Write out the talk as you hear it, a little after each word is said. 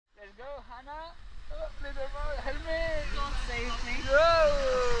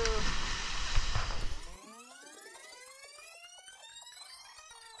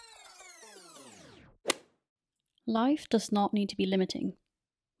Life does not need to be limiting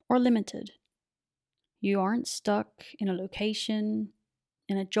or limited. You aren't stuck in a location,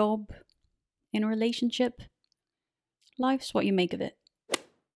 in a job, in a relationship. Life's what you make of it.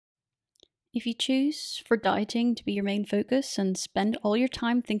 If you choose for dieting to be your main focus and spend all your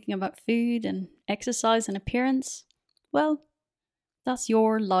time thinking about food and exercise and appearance, well, that's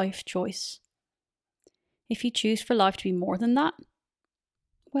your life choice. If you choose for life to be more than that,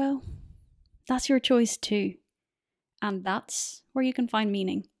 well, that's your choice too. And that's where you can find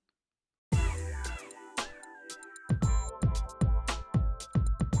meaning.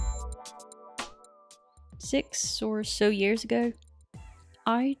 Six or so years ago,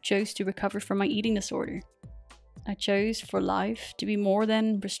 I chose to recover from my eating disorder. I chose for life to be more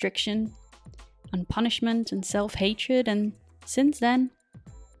than restriction and punishment and self-hatred, and since then,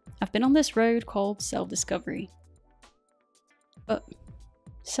 I've been on this road called self-discovery. But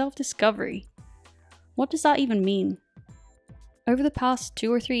self-discovery, what does that even mean? Over the past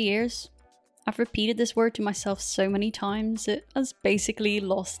 2 or 3 years, I've repeated this word to myself so many times it has basically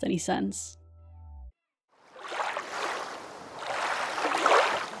lost any sense.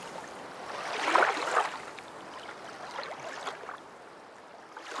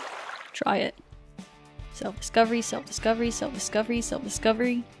 Try it. Self-discovery, self-discovery, self-discovery,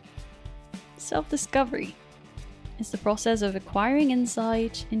 self-discovery. Self-discovery is the process of acquiring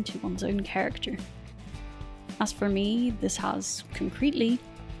insight into one's own character. As for me, this has, concretely,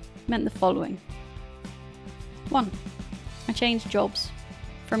 meant the following. 1. I changed jobs.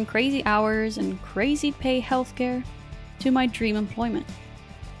 From crazy hours and crazy pay healthcare to my dream employment.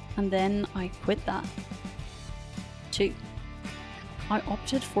 And then I quit that. 2. I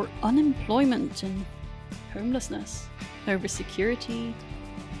opted for unemployment and homelessness over security,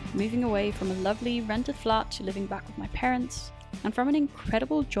 moving away from a lovely rented flat to living back with my parents, and from an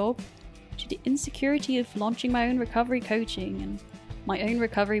incredible job to the insecurity of launching my own recovery coaching and my own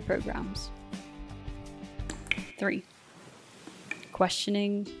recovery programs. 3.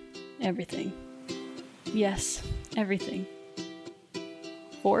 Questioning everything. Yes, everything.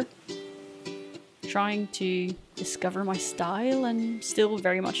 4. Trying to discover my style and still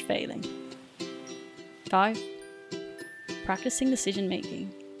very much failing. 5. Practicing decision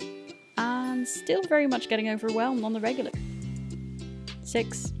making and still very much getting overwhelmed on the regular.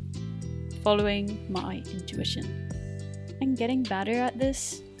 6. Following my intuition and getting better at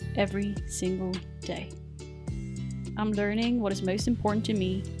this every single day. I'm learning what is most important to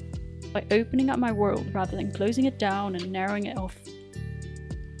me by opening up my world rather than closing it down and narrowing it off.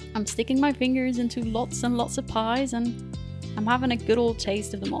 I'm sticking my fingers into lots and lots of pies and I'm having a good old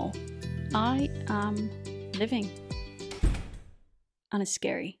taste of them all. I am living. And it's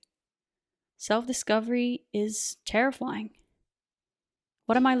scary. Self-discovery is terrifying.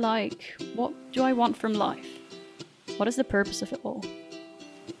 What am I like? What do I want from life? What is the purpose of it all?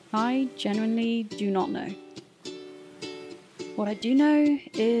 I genuinely do not know. What I do know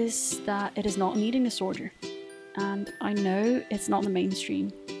is that it is not an eating disorder. And I know it's not the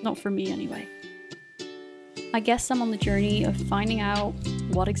mainstream. Not for me anyway. I guess I'm on the journey of finding out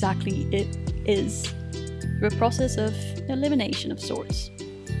what exactly it is through a process of elimination of sorts.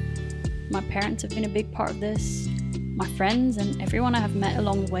 My parents have been a big part of this. My friends and everyone I have met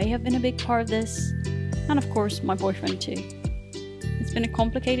along the way have been a big part of this. And of course, my boyfriend too. It's been a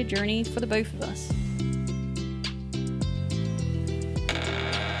complicated journey for the both of us.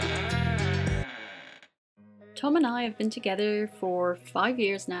 Tom and I have been together for 5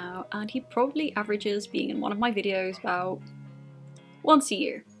 years now, and he probably averages being in one of my videos about once a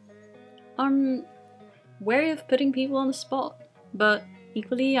year. I'm wary of putting people on the spot, but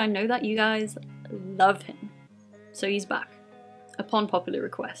equally I know that you guys love him. So he's back, upon popular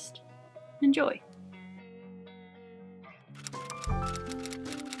request. Enjoy.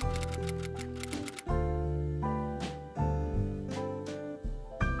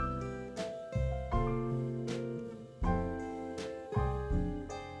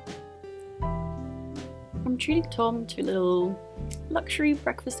 I'm treating Tom to a little luxury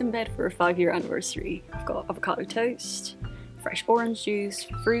breakfast in bed for a 5-year anniversary. I've got avocado toast, fresh orange juice,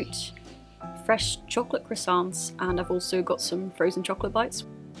 fruit, fresh chocolate croissants, and I've also got some frozen chocolate bites.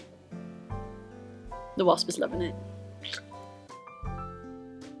 The wasp is loving it.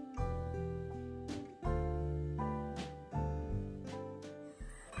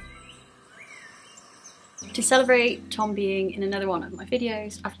 To celebrate Tom being in another one of my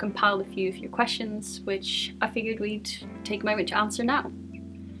videos, I've compiled a few of your questions, which I figured we'd take a moment to answer now.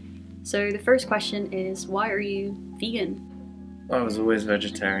 So the first question is, why are you vegan? I was always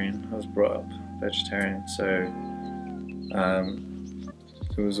vegetarian. I was brought up vegetarian, so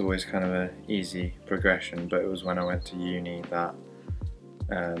it was always kind of an easy progression, but it was when I went to uni that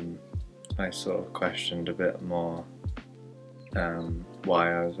I sort of questioned a bit more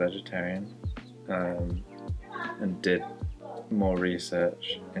why I was vegetarian, and did more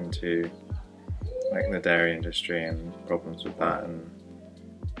research into like the dairy industry and problems with that,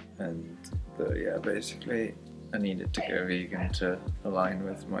 yeah, basically I needed to go vegan to align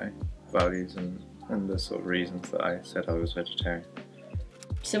with my values and the sort of reasons that I said I was vegetarian.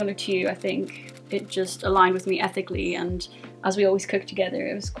 Similar to you, I think it just aligned with me ethically, and as we always cook together,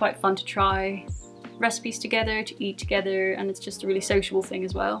 it was quite fun to try recipes together, to eat together, and it's just a really sociable thing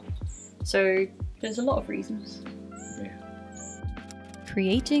as well. So there's a lot of reasons. Yeah.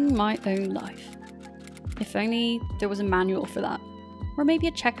 Creating my own life. If only there was a manual for that, or maybe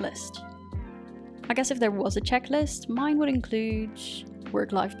a checklist. I guess if there was a checklist, mine would include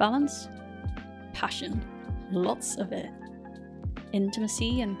work-life balance, passion, lots of it,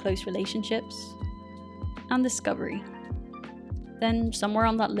 intimacy and close relationships, and discovery. Then somewhere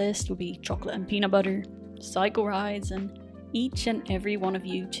on that list would be chocolate and peanut butter, cycle rides, and each and every one of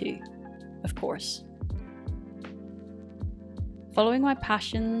you too, of course. Following my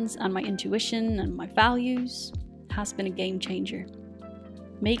passions and my intuition and my values has been a game changer.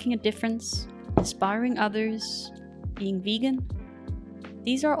 Making a difference, inspiring others, being vegan,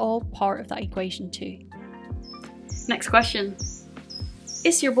 these are all part of that equation too. Next question.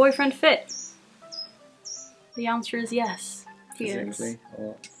 Is your boyfriend fit? The answer is yes. He is. Physically,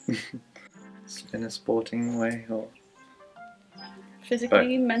 or in a sporting way, or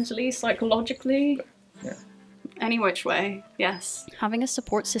physically, mentally, psychologically, yeah. Any which way, yes. Having a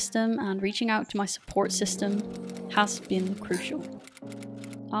support system and reaching out to my support system has been crucial.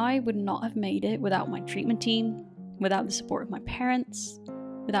 I would not have made it without my treatment team, without the support of my parents,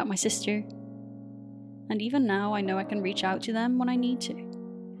 without my sister. And even now, I know I can reach out to them when I need to,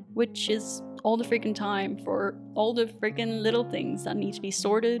 which is all the freaking time for all the freaking little things that need to be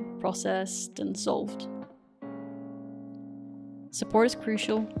sorted, processed, and solved. Support is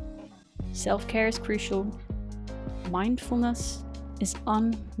crucial. Self-care is crucial. Mindfulness is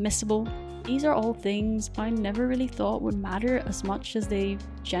unmissable. These are all things I never really thought would matter as much as they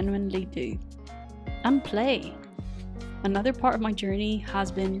genuinely do. And play. Another part of my journey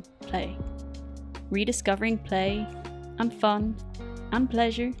has been play. Rediscovering play and fun and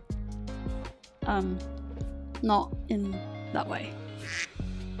pleasure. Not in that way.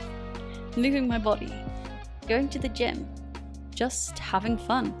 Moving my body, going to the gym, just having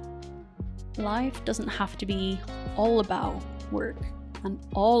fun. Life doesn't have to be all about work and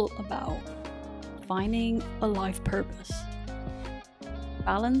all about finding a life purpose.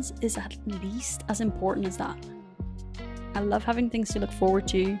 Balance is at least as important as that. I love having things to look forward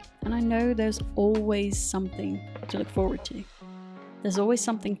to, and I know there's always something to look forward to. There's always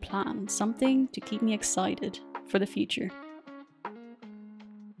something planned, something to keep me excited for the future.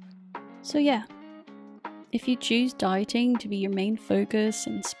 So yeah, if you choose dieting to be your main focus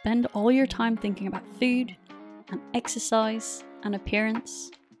and spend all your time thinking about food and exercise and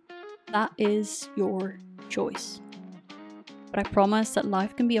appearance, that is your choice. But I promise that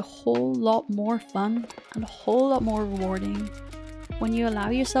life can be a whole lot more fun and a whole lot more rewarding when you allow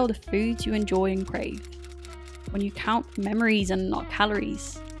yourself the foods you enjoy and crave, when you count memories and not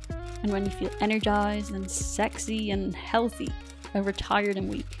calories, and when you feel energized and sexy and healthy over tired and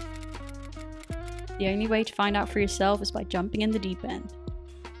weak. The only way to find out for yourself is by jumping in the deep end,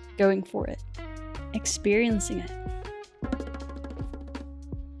 going for it, experiencing it.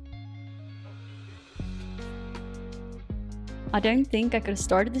 I don't think I could have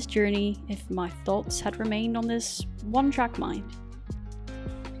started this journey if my thoughts had remained on this one-track mind.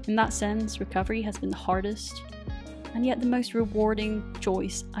 In that sense, recovery has been the hardest, and yet the most rewarding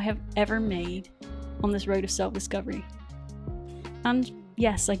choice I have ever made on this road of self-discovery. And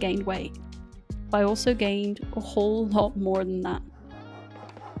yes, I gained weight, but I also gained a whole lot more than that.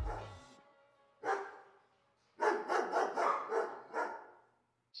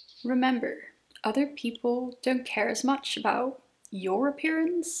 Remember, other people don't care as much about your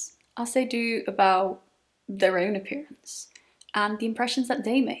appearance as they do about their own appearance and the impressions that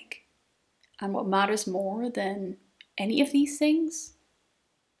they make. And what matters more than any of these things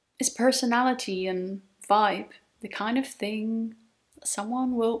is personality and vibe, the kind of thing that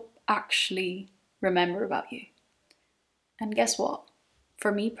someone will actually remember about you. And guess what?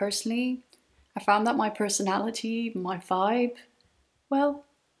 For me personally, I found that my personality, my vibe, well,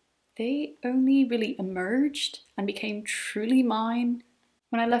 they only really emerged and became truly mine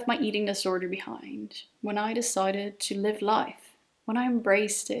when I left my eating disorder behind, when I decided to live life, when I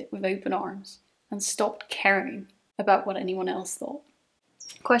embraced it with open arms and stopped caring about what anyone else thought.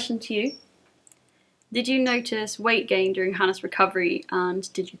 Question to you. Did you notice weight gain during Hanne's recovery,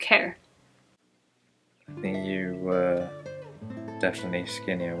 and did you care? I think you were definitely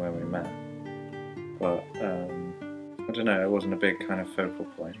skinnier when we met, but I don't know, it wasn't a big kind of focal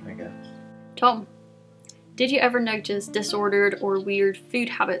point, I guess. Tom, did you ever notice disordered or weird food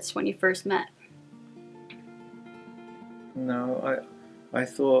habits when you first met? No, I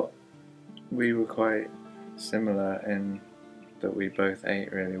thought we were quite similar in that we both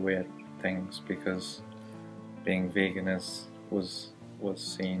ate really weird things, because being vegan was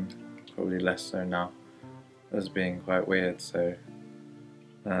seen, probably less so now, as being quite weird, so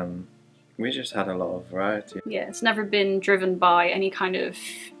we just had a lot of variety. Yeah, it's never been driven by any kind of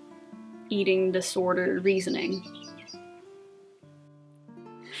eating disorder reasoning.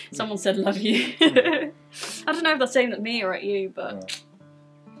 Someone said love you. I don't know if that's aimed at me or at you, but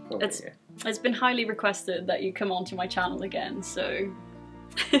it's been highly requested that you come onto my channel again, so...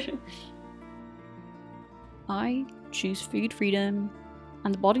 I choose food freedom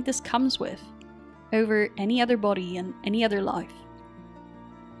and the body this comes with over any other body and any other life.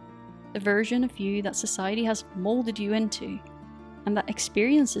 The version of you that society has molded you into and that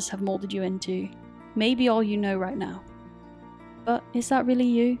experiences have molded you into may be all you know right now. But is that really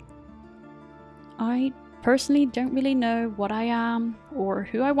you? I personally don't really know what I am or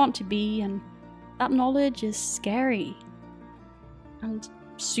who I want to be, and that knowledge is scary and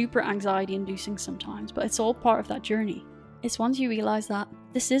super anxiety inducing sometimes, but it's all part of that journey. It's once you realize that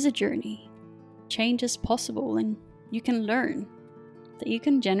this is a journey, change is possible, and you can learn, that you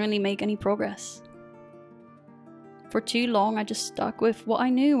can genuinely make any progress. For too long I just stuck with what I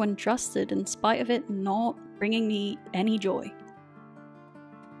knew and trusted in spite of it not bringing me any joy.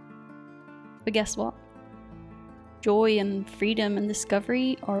 But guess what? Joy and freedom and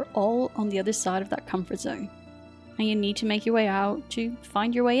discovery are all on the other side of that comfort zone, and you need to make your way out to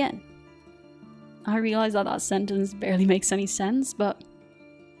find your way in. I realize that that sentence barely makes any sense, but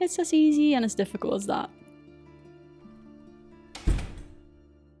it's as easy and as difficult as that.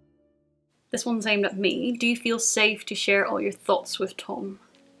 This one's aimed at me. Do you feel safe to share all your thoughts with Tom?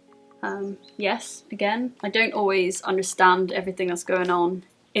 Yes, again, I don't always understand everything that's going on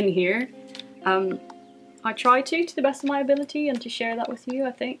in here. I try to the best of my ability, and to share that with you,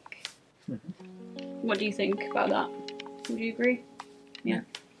 I think. What do you think about that? Would you agree? Yeah.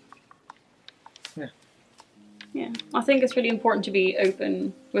 Yeah, I think it's really important to be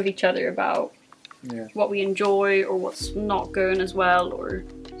open with each other about what we enjoy or what's not going as well, or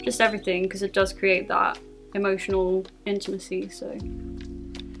just everything, because it does create that emotional intimacy, so.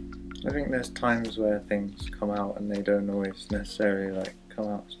 I think there's times where things come out and they don't always necessarily like come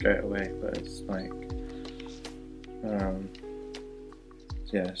out straight away, but it's like,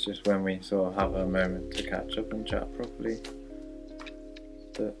 yeah, it's just when we sort of have a moment to catch up and chat properly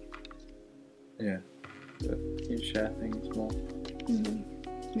that, yeah, that you share things more.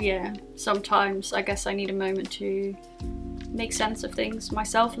 Yeah, sometimes I guess I need a moment to make sense of things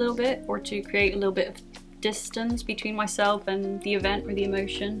myself a little bit, or to create a little bit of distance between myself and the event or the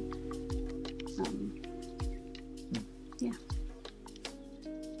emotion. Yeah.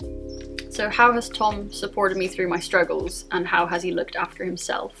 So how has Tom supported me through my struggles, and how has he looked after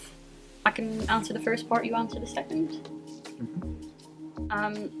himself? I can answer the first part, you answer the second.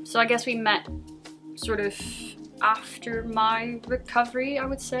 So I guess we met sort of after my recovery, I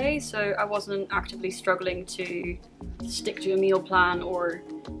would say, so I wasn't actively struggling to stick to a meal plan or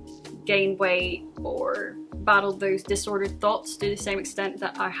gain weight or battle those disordered thoughts to the same extent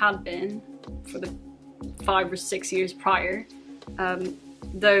that I had been for the 5 or 6 years prior.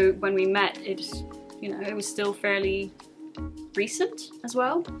 Though when we met, it was still fairly recent as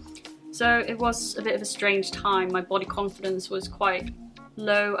well. So it was a bit of a strange time. My body confidence was quite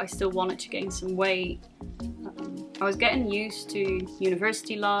low. I still wanted to gain some weight. I was getting used to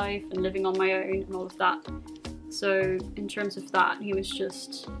university life and living on my own and all of that. So in terms of that, he was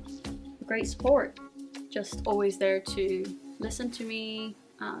just a great support. Just always there to listen to me,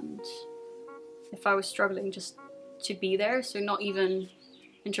 and if I was struggling, just to be there. So not even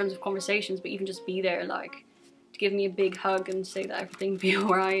in terms of conversations, but even just be there, like to give me a big hug and say that everything would be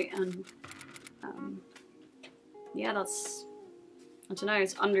alright. And yeah, that's, I don't know,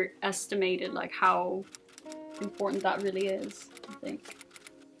 it's underestimated like how important that really is, I think.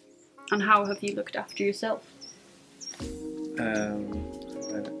 And how have you looked after yourself? I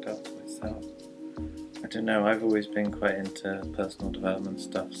looked after myself. I don't know, I've always been quite into personal development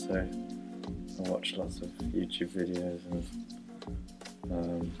stuff, so I watch lots of YouTube videos and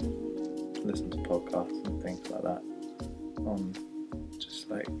listen to podcasts and things like that on just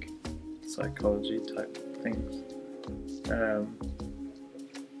like psychology type things.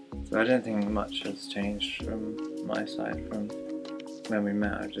 But I don't think much has changed from my side from when we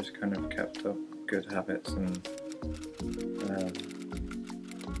met. I've just kind of kept up good habits and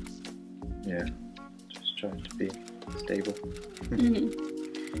yeah, just trying to be stable.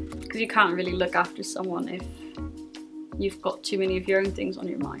 Because you can't really look after someone if you've got too many of your own things on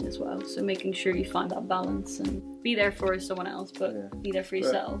your mind as well. So making sure you find that balance and be there for someone else, but be there for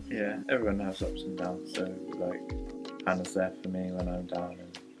yourself. Yeah, everyone has ups and downs. So like, Hannah's there for me when I'm down,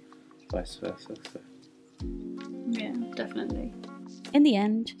 and vice versa. So. Yeah, definitely. In the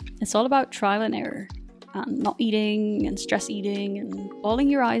end, it's all about trial and error, and not eating and stress eating and bawling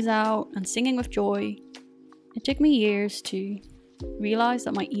your eyes out and singing with joy. It took me years to realize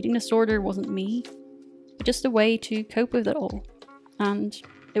that my eating disorder wasn't me, but just a way to cope with it all. And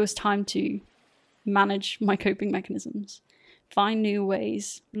it was time to manage my coping mechanisms, find new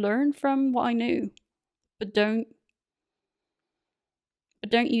ways, learn from what I knew, but don't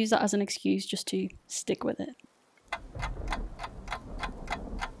use that as an excuse just to stick with it.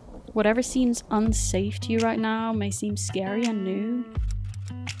 Whatever seems unsafe to you right now may seem scary and new,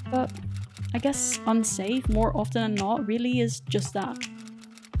 but I guess unsafe more often than not really is just that.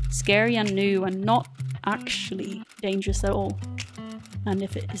 Scary and new and not actually dangerous at all. And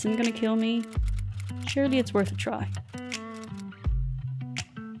if it isn't gonna kill me, surely it's worth a try.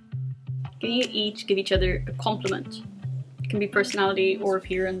 Can you each give each other a compliment? It can be personality or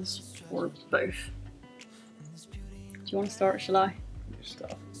appearance or both. Do you want to start or shall I? You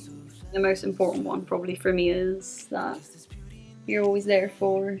start. The most important one probably for me is that you're always there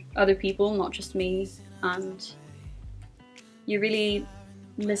for other people, not just me, and you really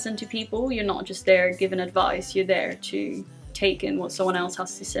listen to people. You're not just there giving advice, you're there to take in what someone else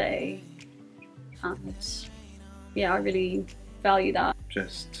has to say, and yeah, I really value that.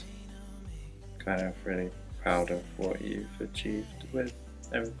 Just kind of really proud of what you've achieved with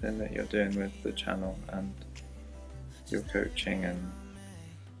everything that you're doing with the channel and your coaching and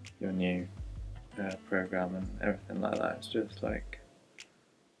your new program and everything like that. It's just like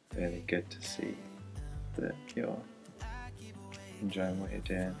really good to see that you're enjoying what you're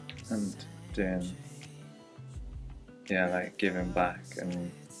doing and doing, yeah, like giving back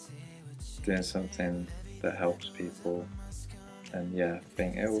and doing something that helps people. And yeah, I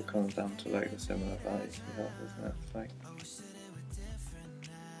think it all comes down to like the similar values we have, isn't it? It's like,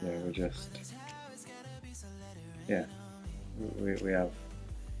 yeah, we're just, yeah, we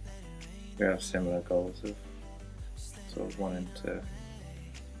have similar goals of sort of wanting to,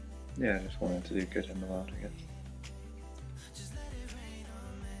 yeah, just wanting to do good in the world, I guess.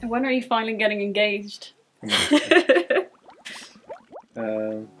 And when are you finally getting engaged? I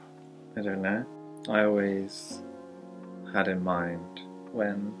don't know. I always had in mind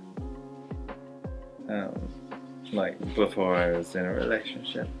when, like before I was in a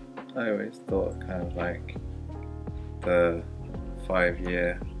relationship, I always thought kind of like the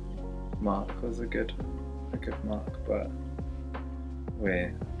 5-year mark was a good mark, but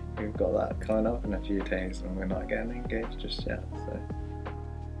we've got that coming up in a few days and we're not getting engaged just yet, so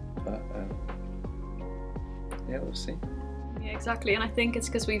but yeah, we'll see. Yeah, exactly, and I think it's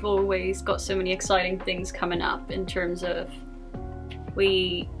because we've always got so many exciting things coming up in terms of,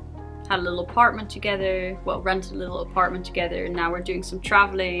 we had a little apartment together, well, rented a little apartment together, and now we're doing some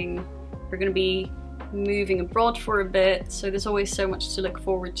traveling, we're going to be moving abroad for a bit, so there's always so much to look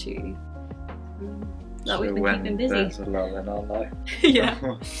forward to. That we've been keeping busy. There's a love in our life. Yeah,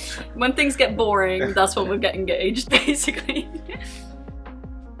 when things get boring, that's when we'll get engaged, basically.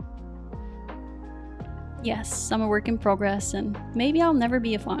 Yes, I'm a work in progress, and maybe I'll never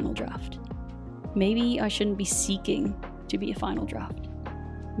be a final draft. Maybe I shouldn't be seeking to be a final draft.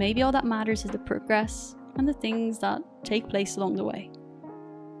 Maybe all that matters is the progress and the things that take place along the way.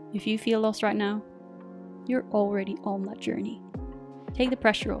 If you feel lost right now, you're already on that journey. Take the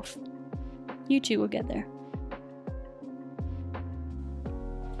pressure off. You too will get there.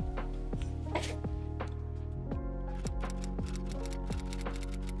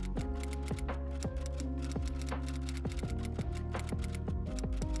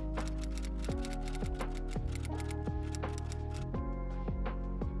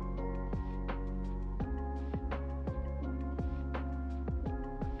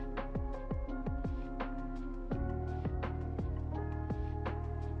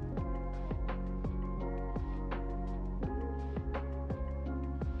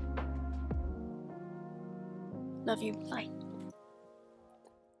 Love you. Bye.